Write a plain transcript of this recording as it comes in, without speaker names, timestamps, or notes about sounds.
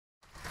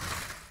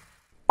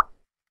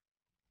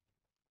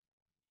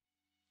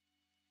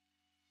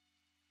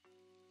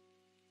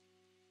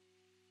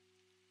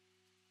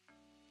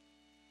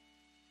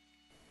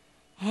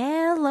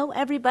Hello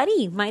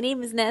everybody, my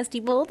name is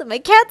nastymold and my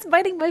cat's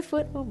biting my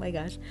foot. Oh my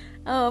gosh.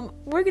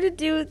 We're gonna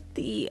do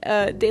the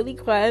daily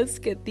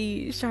quest, get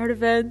the shard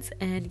events,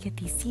 and get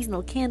these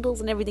seasonal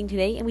candles and everything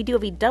today. And we do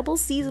have a double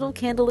seasonal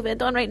candle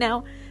event on right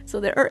now. So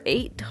there are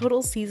 8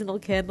 total seasonal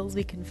candles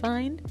we can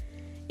find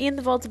in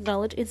the Vault of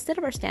Knowledge instead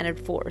of our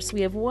standard 4. So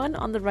we have one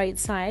on the right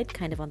side,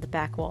 kind of on the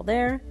back wall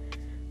there.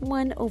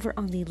 One over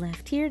on the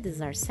left here, this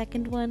is our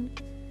second one.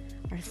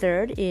 Our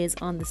third is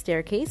on the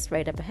staircase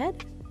right up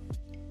ahead.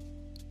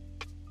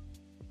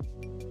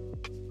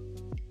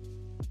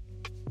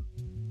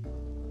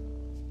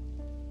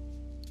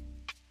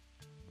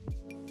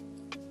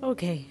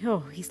 Okay, oh,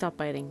 he stopped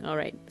biting.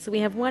 Alright, so we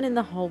have one in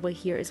the hallway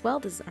here as well.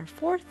 This is our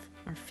fourth.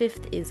 Our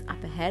fifth is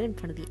up ahead in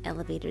front of the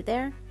elevator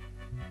there.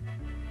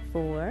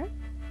 4.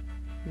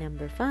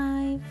 Number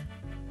 5.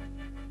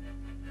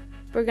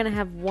 We're gonna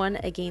have one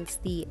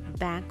against the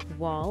back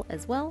wall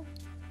as well.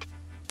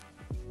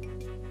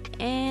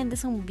 And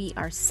this one will be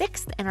our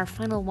 6th and our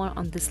final one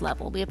on this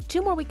level. We have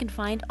 2 more we can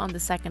find on the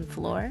 2nd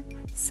floor.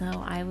 So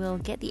I will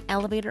get the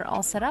elevator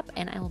all set up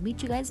and I will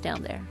meet you guys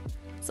down there.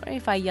 Sorry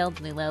if I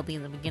yelled really loudly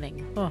in the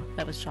beginning. Oh,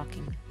 that was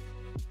shocking.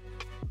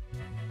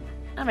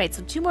 Alright,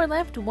 so 2 more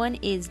left. One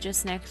is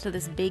just next to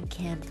this big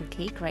candle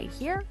cake right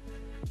here.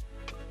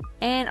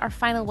 And our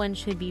final one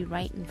should be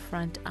right in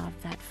front of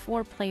that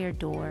 4-player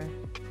door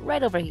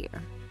right over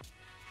here.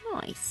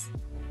 Nice.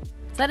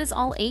 So that is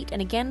all 8,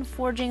 and again,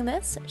 forging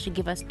this should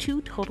give us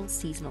 2 total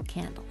seasonal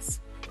candles.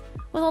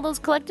 With all those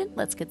collected,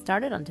 let's get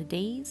started on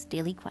today's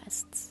daily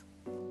quests.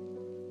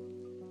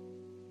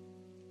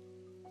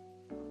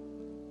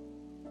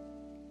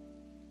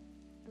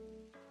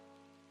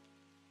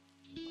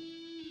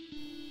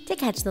 To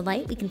catch the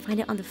light, we can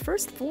find it on the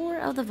first floor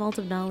of the Vault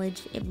of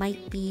Knowledge. It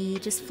might be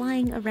just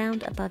flying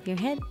around above your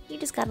head. You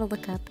just gotta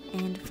look up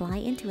and fly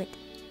into it.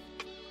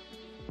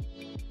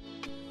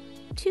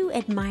 To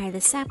admire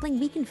the sapling,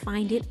 we can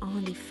find it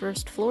on the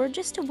first floor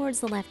just towards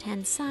the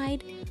left-hand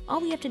side. All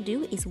we have to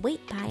do is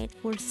wait by it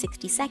for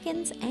 60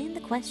 seconds and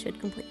the quest should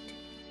complete.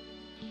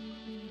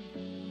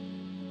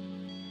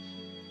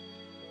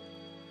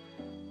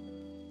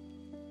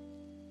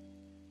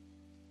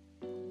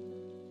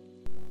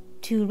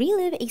 To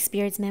relive a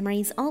spirit's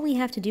memories, all we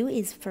have to do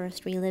is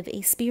first relive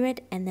a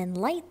spirit and then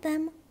light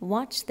them,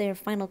 watch their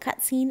final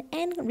cutscene,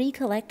 and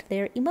recollect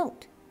their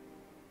emote.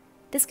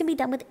 This can be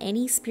done with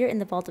any spirit in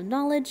the Vault of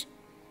Knowledge.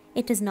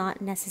 It does not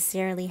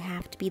necessarily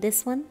have to be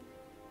this one.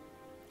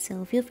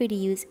 So feel free to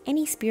use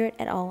any spirit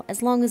at all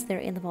as long as they're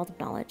in the Vault of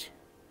Knowledge.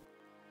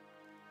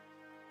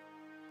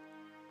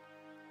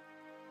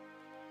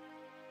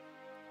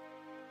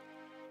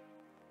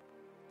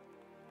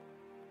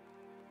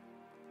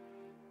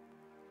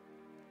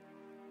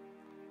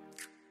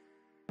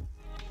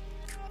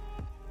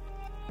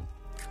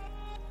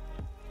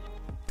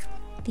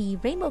 The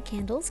rainbow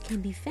candles can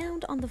be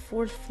found on the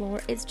 4th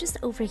floor. It's just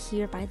over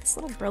here by this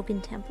little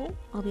broken temple.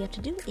 All we have to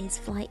do is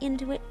fly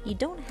into it. You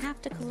don't have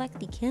to collect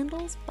the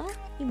candles, but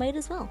you might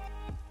as well.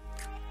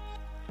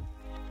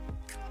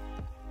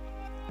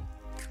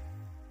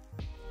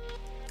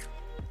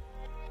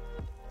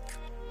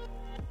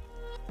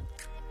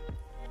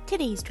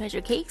 Today's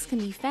treasure cakes can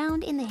be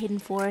found in the hidden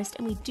forest,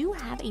 and we do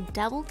have a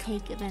double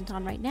cake event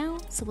on right now,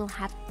 so we'll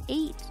have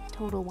 8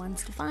 total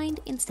ones to find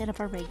instead of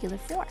our regular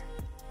 4.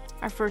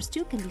 Our first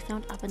 2 can be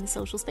found up in the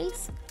social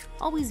space,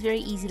 always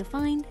very easy to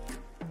find,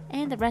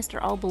 and the rest are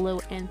all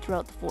below and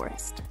throughout the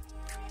forest.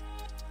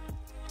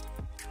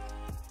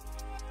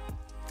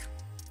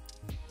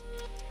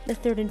 The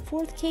 3rd and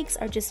 4th cakes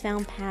are just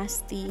found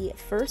past the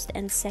 1st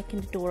and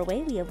 2nd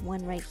doorway. We have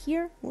one right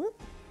here.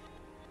 Whoop.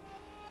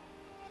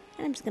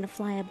 And I'm just going to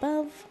fly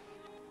above,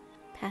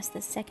 past the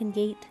 2nd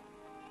gate.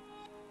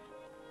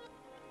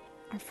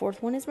 Our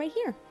 4th one is right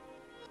here.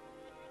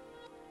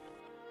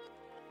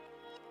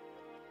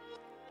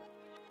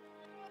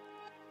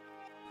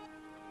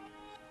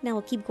 Now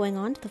we'll keep going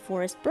on to the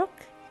Forest Brook,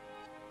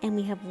 and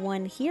we have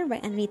one here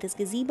right underneath this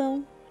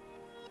gazebo.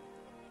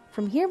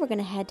 From here we're going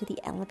to head to the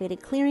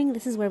elevated clearing.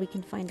 This is where we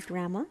can find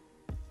Grandma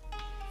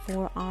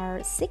for our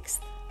 6th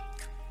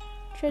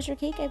treasure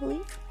cake, I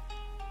believe.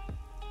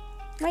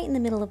 Right in the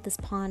middle of this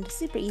pond,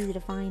 super easy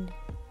to find.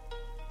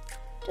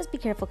 Just be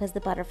careful because the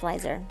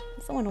butterflies are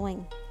so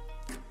annoying.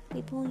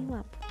 They pull you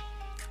up.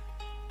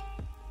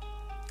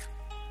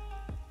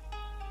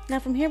 Now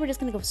from here we're just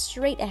going to go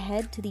straight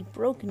ahead to the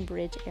broken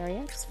bridge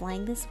area, just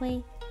flying this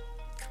way.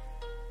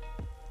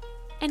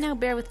 And now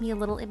bear with me a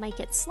little, it might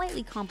get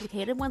slightly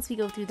complicated once we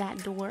go through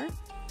that door.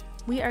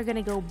 We are going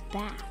to go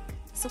back,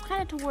 so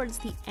kind of towards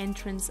the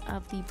entrance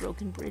of the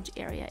broken bridge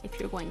area if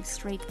you're going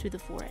straight through the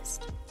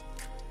forest.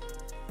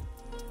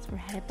 So we're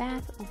headed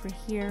back over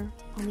here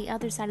on the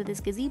other side of this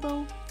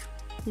gazebo.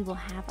 We will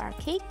have our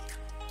cake.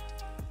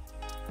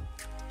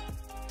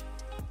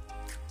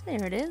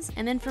 There it is.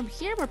 And then from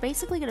here, we're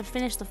basically going to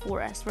finish the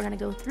forest. We're going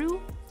to go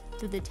through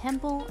the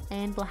temple,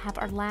 and we'll have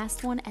our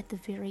last one at the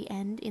very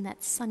end in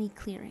that sunny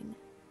clearing.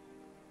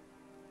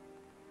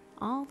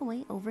 All the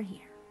way over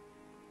here.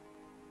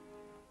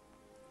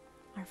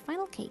 Our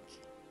final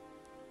cake.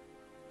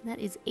 That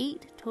is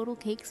 8 total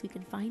cakes we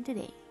can find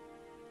today.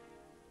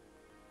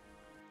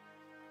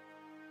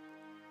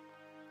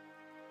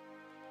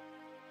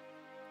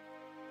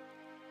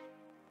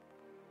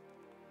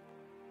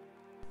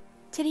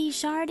 Today's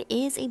shard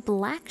is a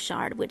black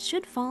shard, which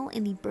should fall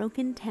in the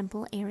Broken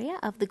Temple area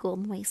of the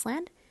Golden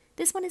Wasteland.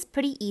 This one is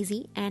pretty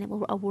easy, and it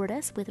will award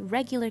us with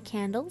regular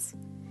candles.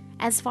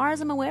 As far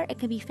as I'm aware, it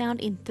can be found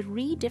in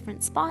 3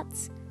 different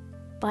spots,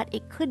 but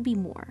it could be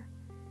more.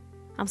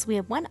 So we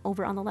have one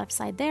over on the left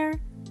side there,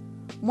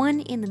 one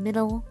in the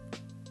middle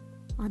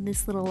on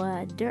this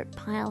little dirt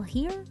pile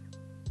here,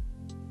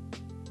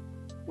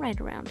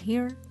 right around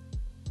here,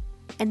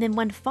 and then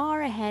one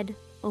far ahead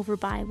over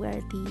by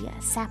where the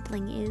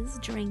sapling is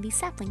during the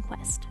sapling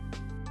quest.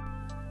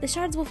 The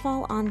shards will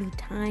fall on the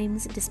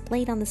times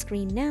displayed on the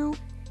screen now,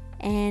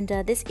 and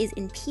this is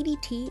in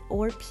PDT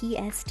or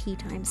PST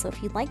time, so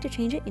if you'd like to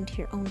change it into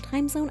your own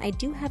time zone, I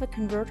do have a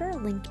converter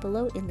linked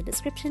below in the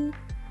description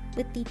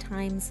with the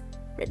times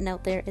written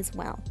out there as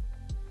well.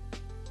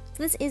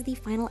 So this is the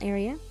final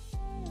area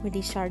where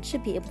these shards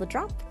should be able to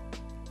drop,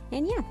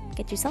 and yeah,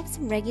 get yourself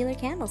some regular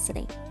candles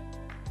today.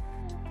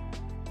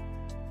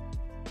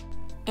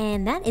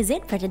 And that is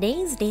it for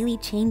today's daily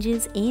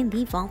changes in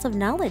the Vault of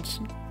Knowledge.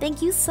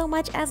 Thank you so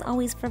much as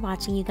always for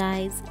watching, you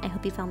guys. I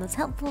hope you found this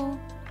helpful,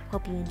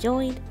 hope you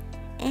enjoyed,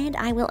 and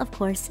I will of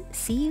course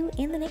see you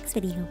in the next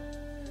video.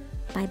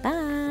 Bye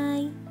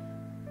bye!